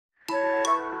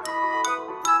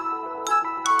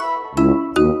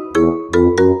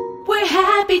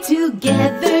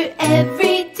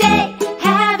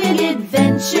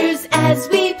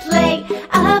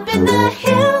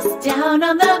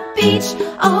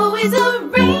always a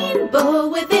rainbow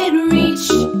within reach.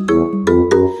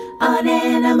 On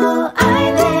Animal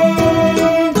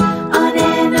Island, on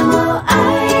Animal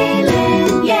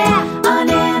Island, yeah, on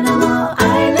Animal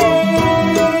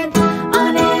Island,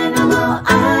 on Animal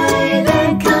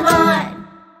Island, come on.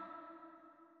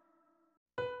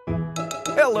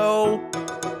 Hello.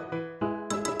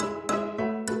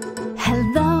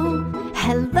 Hello,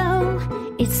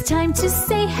 hello, it's time to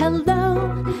say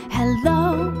hello.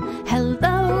 Hello,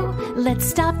 hello, let's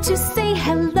stop to say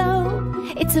hello.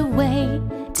 It's a way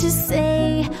to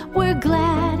say we're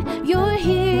glad you're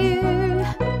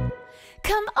here.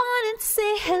 Come on and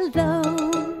say hello.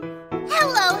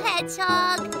 Hello,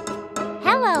 Hedgehog.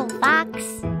 Hello, Fox.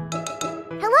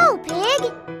 Hello, Pig.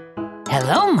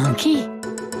 Hello, Monkey.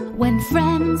 When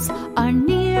friends are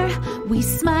near, we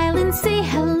smile and say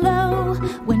hello.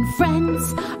 When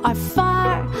friends are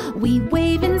far, we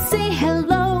wave and say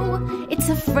hello. It's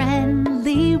a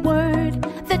friendly word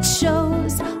that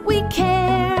shows we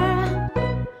care.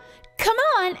 Come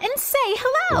on and say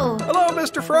hello. Hello,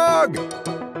 Mr. Frog.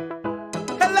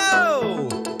 Hello.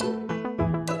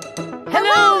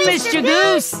 Hello, Mr.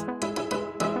 Goose.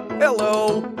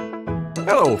 Hello.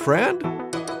 Hello, friend.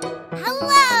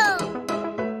 Hello.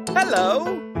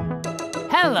 Hello.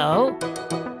 Hello.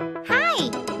 Hi,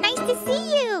 nice to see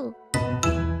you.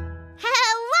 Hello.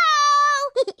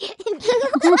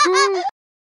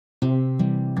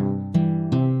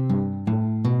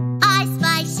 I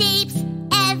spy shapes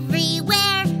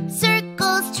everywhere.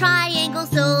 Circles,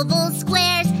 triangles, ovals,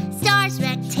 squares, stars,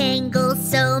 rectangles,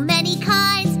 so many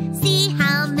kinds. See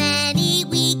how many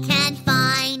we can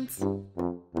find.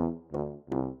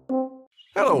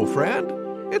 Hello, friend.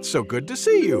 It's so good to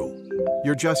see you.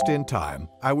 You're just in time.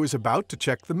 I was about to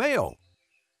check the mail.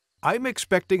 I'm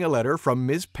expecting a letter from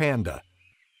Ms. Panda.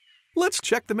 Let's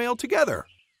check the mail together.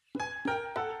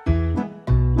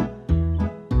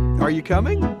 Are you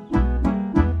coming?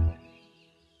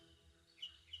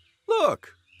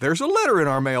 Look, there's a letter in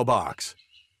our mailbox.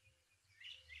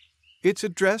 It's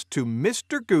addressed to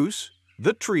Mr. Goose,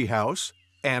 the Treehouse,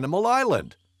 Animal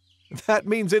Island. That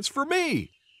means it's for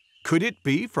me. Could it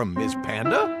be from Ms.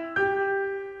 Panda?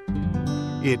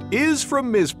 It is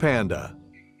from Ms. Panda.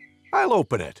 I'll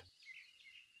open it.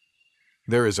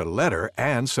 There is a letter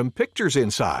and some pictures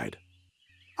inside.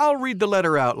 I'll read the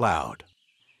letter out loud.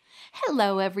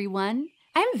 Hello, everyone.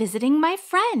 I'm visiting my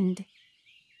friend.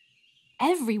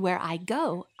 Everywhere I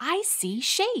go, I see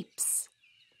shapes.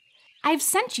 I've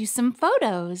sent you some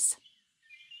photos.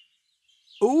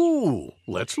 Ooh,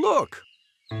 let's look.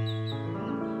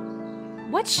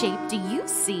 What shape do you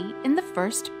see in the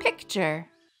first picture?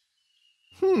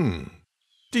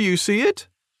 Do you see it?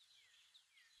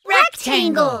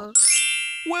 Rectangle.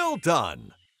 Well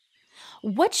done.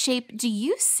 What shape do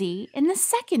you see in the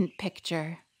second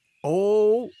picture?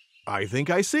 Oh, I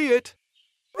think I see it.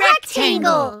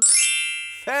 Rectangle.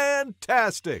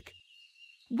 Fantastic.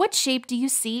 What shape do you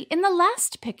see in the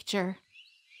last picture?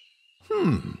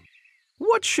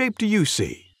 What shape do you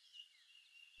see?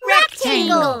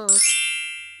 Rectangle.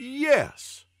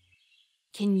 Yes.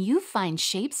 Can you find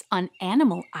shapes on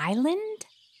Animal Island?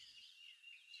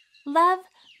 Love,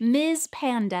 Ms.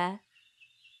 Panda.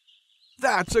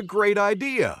 That's a great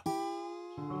idea.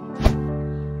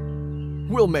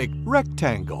 We'll make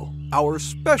rectangle our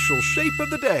special shape of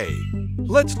the day.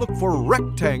 Let's look for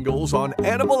rectangles on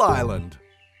Animal Island.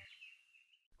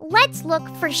 Let's look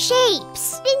for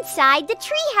shapes inside the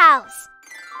treehouse.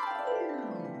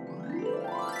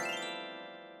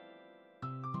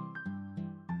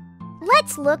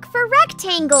 Let's look for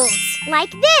rectangles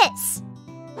like this.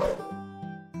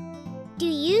 Do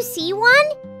you see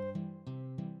one?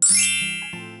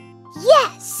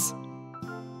 Yes.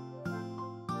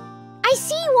 I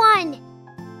see one.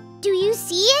 Do you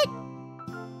see it?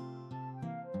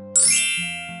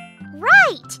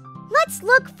 Right. Let's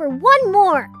look for one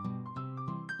more.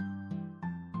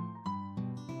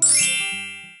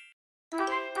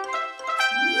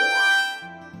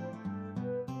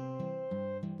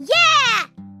 Yeah!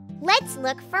 Let's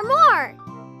look for more.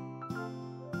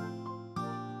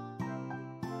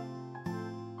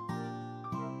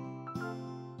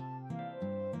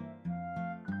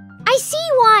 I see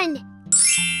one.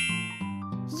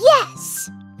 Yes!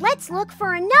 Let's look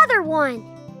for another one.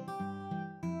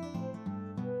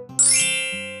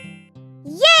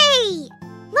 Yay!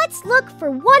 Let's look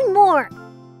for one more.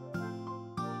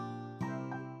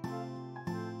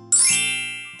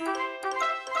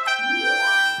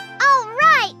 All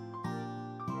right!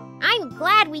 I'm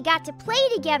glad we got to play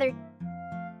together.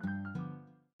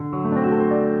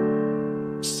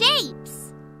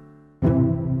 Shapes.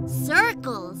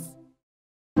 Circles.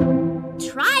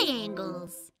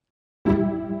 triangles,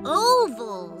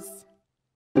 ovals,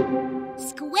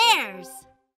 squares,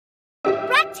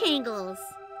 rectangles,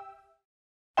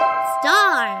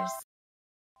 stars.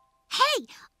 Hey,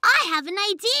 I have an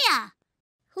idea.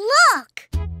 Look!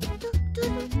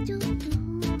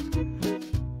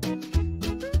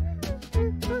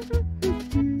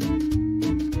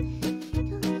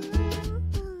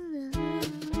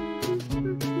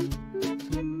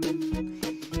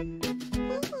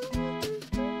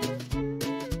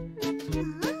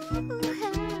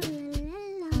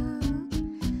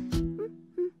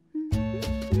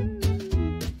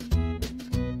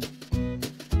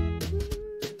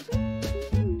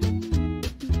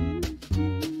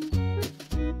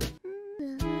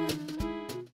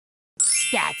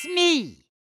 That's me.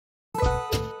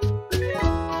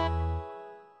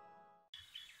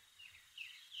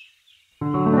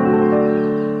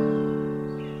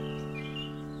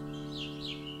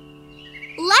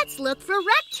 Let's look for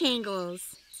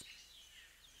rectangles.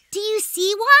 Do you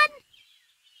see one?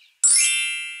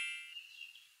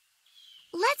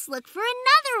 Let's look for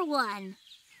another one.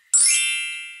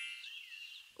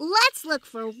 Let's look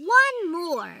for one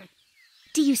more.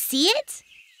 Do you see it?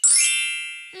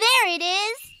 There it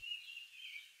is.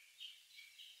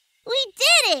 We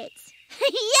did it!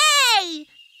 Yay!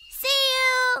 See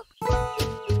you!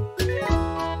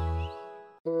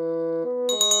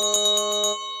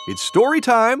 It's story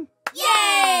time.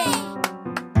 Yay!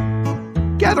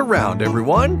 Gather round,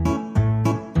 everyone.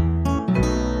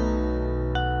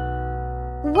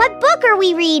 What book are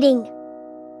we reading?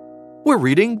 We're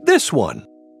reading this one.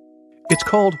 It's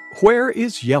called Where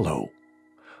is Yellow?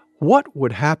 What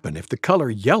would happen if the color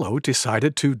yellow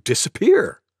decided to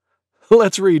disappear?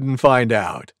 Let's read and find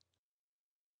out.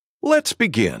 Let's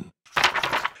begin.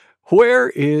 Where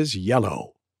is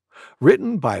Yellow?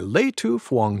 Written by Leitu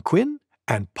Phuong Quinn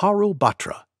and Parul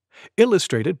Batra.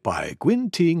 Illustrated by Gwyn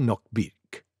Ting Nok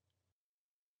Bic.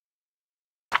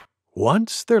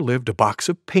 Once there lived a box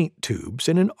of paint tubes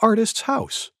in an artist's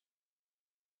house.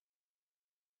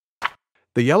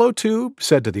 The yellow tube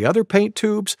said to the other paint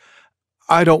tubes,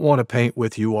 "I don't want to paint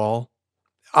with you all.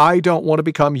 I don't want to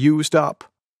become used up."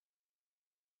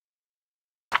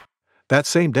 That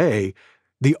same day,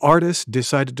 the artist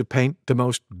decided to paint the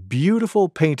most beautiful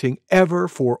painting ever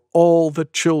for all the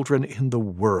children in the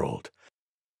world.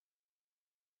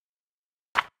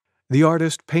 The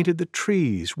artist painted the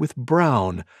trees with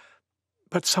brown,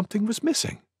 but something was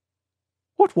missing.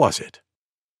 What was it?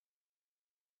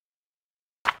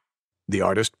 The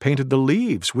artist painted the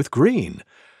leaves with green,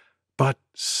 but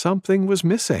something was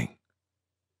missing.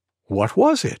 What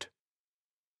was it?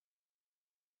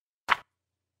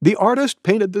 The artist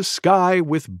painted the sky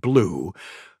with blue,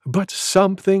 but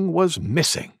something was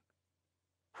missing.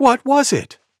 What was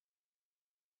it?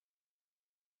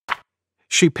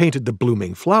 She painted the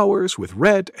blooming flowers with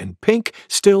red and pink,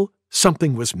 still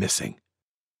something was missing.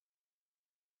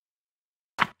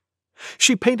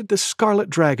 She painted the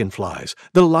scarlet dragonflies,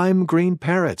 the lime green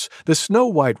parrots, the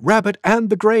snow-white rabbit,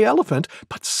 and the gray elephant,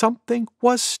 but something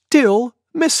was still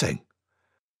missing.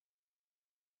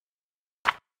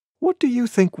 What do you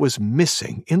think was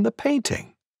missing in the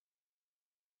painting?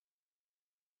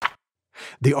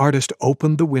 The artist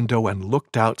opened the window and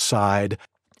looked outside.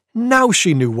 Now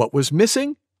she knew what was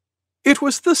missing. It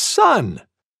was the sun.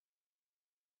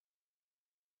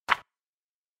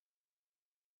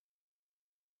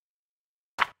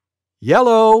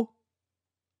 Yellow!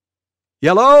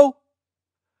 Yellow!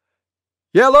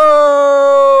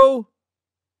 Yellow!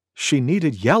 She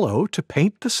needed yellow to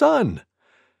paint the sun.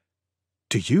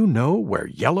 Do you know where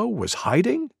yellow was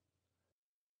hiding?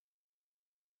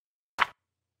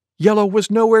 Yellow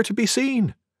was nowhere to be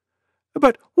seen.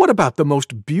 But what about the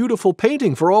most beautiful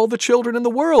painting for all the children in the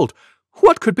world?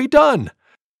 What could be done?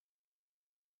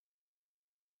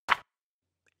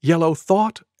 Yellow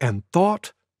thought and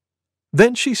thought.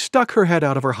 Then she stuck her head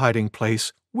out of her hiding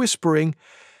place, whispering,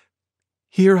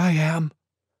 "Here I am.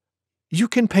 You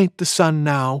can paint the sun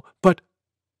now, but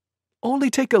only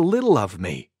take a little of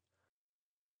me."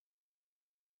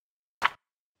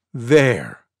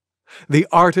 There. The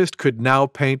artist could now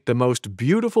paint the most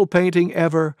beautiful painting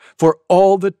ever for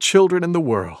all the children in the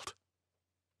world.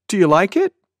 Do you like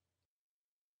it?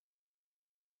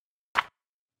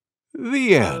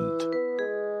 The end.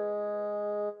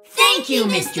 Thank you,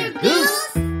 Mr. Goose.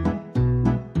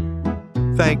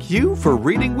 Thank you for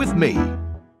reading with me.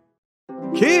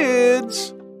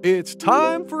 Kids, it's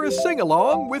time for a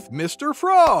sing-along with Mr.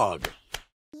 Frog.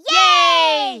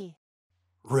 Yay!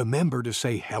 Remember to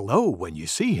say hello when you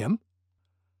see him.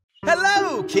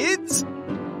 Hello, kids!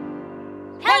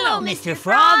 Hello, Mr.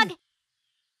 Frog.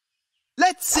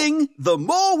 Let's sing The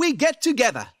More We Get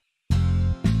Together.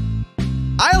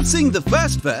 I'll sing the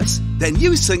first verse, then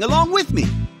you sing along with me.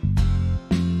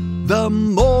 The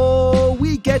more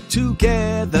we get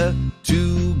together,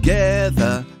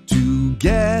 together,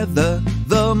 together,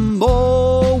 the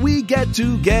more we get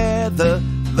together,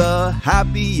 the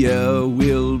happier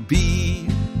we'll be.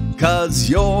 'Cause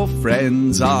your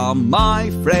friends are my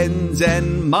friends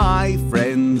and my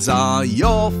friends are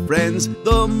your friends.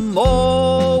 The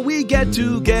more we get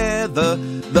together,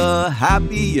 the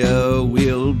happier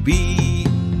we'll be.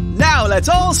 Now let's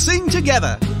all sing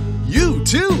together. You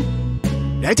too.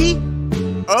 Ready?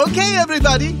 Okay,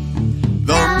 everybody.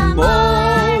 The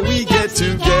more we get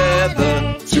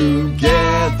together,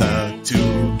 together,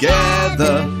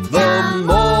 together, the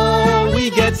more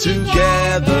we get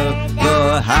together,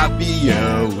 the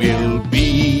happier we'll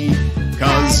be.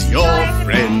 'Cause your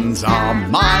friends are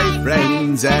my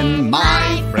friends and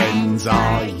my friends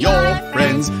are your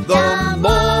friends. The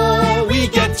more we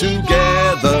get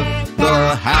together,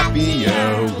 the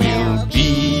happier we'll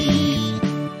be.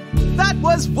 That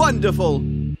was wonderful.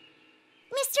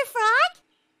 Mr. Frog?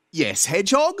 Yes,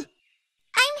 Hedgehog?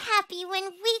 I'm happy when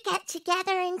we get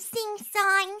together and sing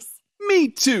songs. Me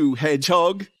too,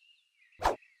 Hedgehog.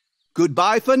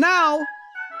 Goodbye for now.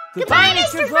 Goodbye,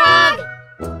 Mr. Frog!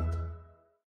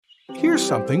 Here's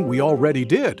something we already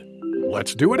did.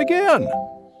 Let's do it again.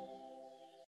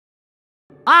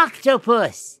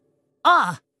 Octopus.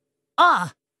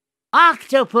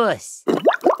 Octopus.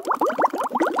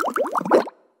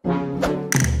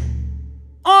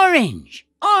 Orange.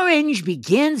 Orange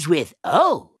begins with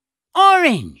O.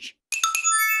 Orange.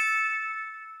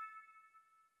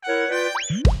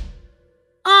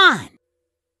 On.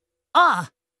 On.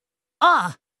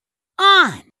 Off.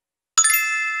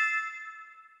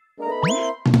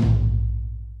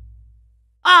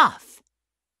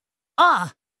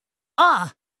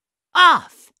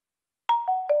 Off.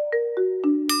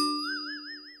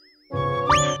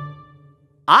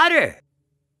 Otter.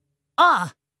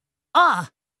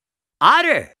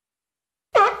 Otter.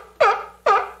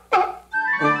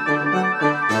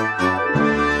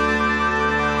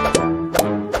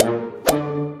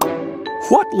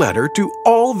 What letter do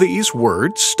all these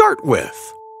words start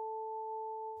with?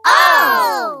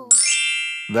 Oh!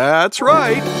 That's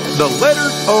right, the letter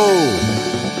O.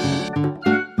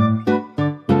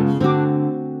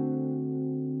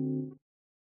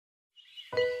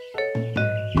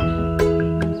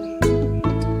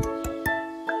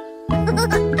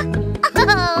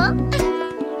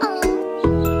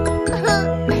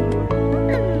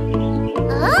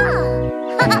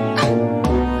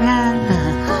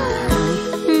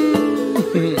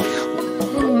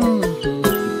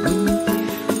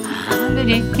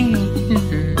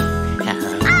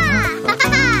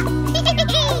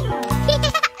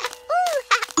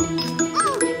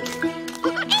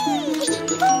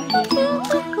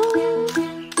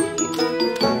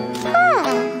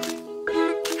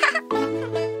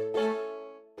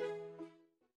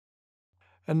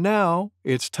 And now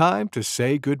it's time to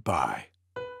say goodbye.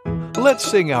 Let's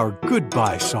sing our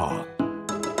goodbye song.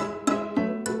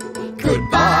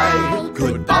 Goodbye,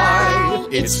 goodbye,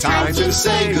 it's time to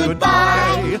say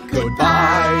goodbye.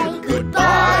 Goodbye,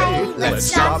 goodbye, let's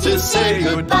stop to say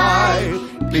goodbye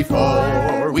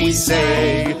before we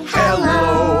say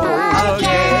hello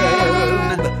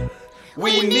again.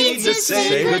 We need to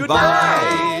say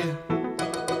goodbye.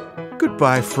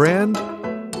 Goodbye, friend.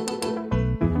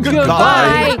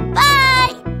 Goodbye.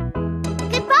 Bye!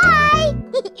 Goodbye!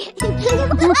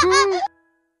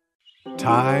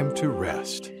 Time to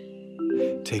rest.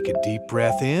 Take a deep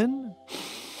breath in.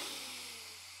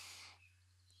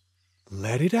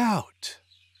 Let it out.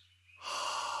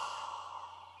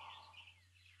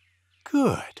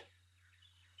 Good.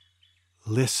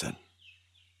 Listen.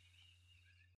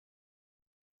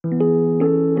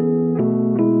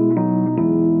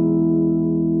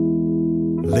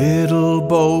 Little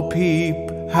Bo Peep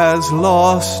has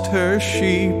lost her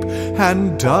sheep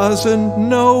and doesn't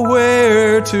know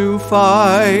where to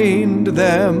find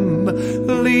them.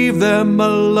 Leave them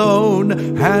alone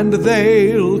and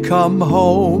they'll come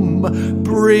home,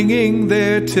 bringing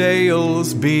their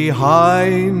tails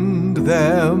behind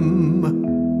them.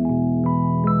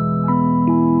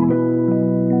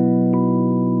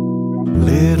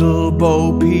 Little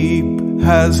Bo Peep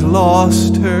has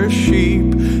lost her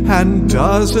sheep and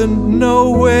doesn't know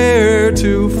where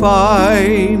to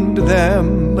find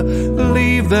them.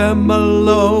 Leave them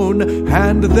alone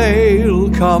and they'll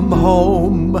come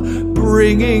home,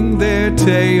 bringing their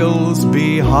tails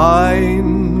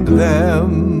behind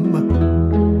them.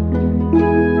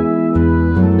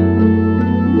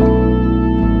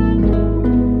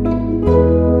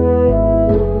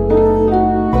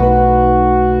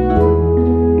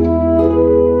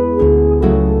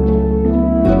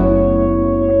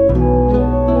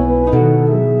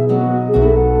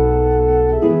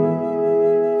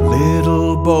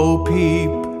 Bo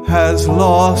Peep has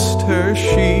lost her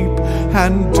sheep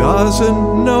and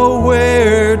doesn't know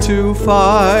where to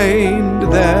find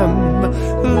them.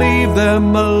 Leave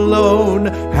them alone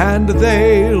and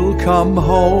they'll come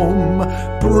home,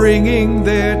 bringing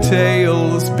their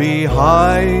tails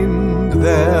behind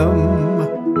them.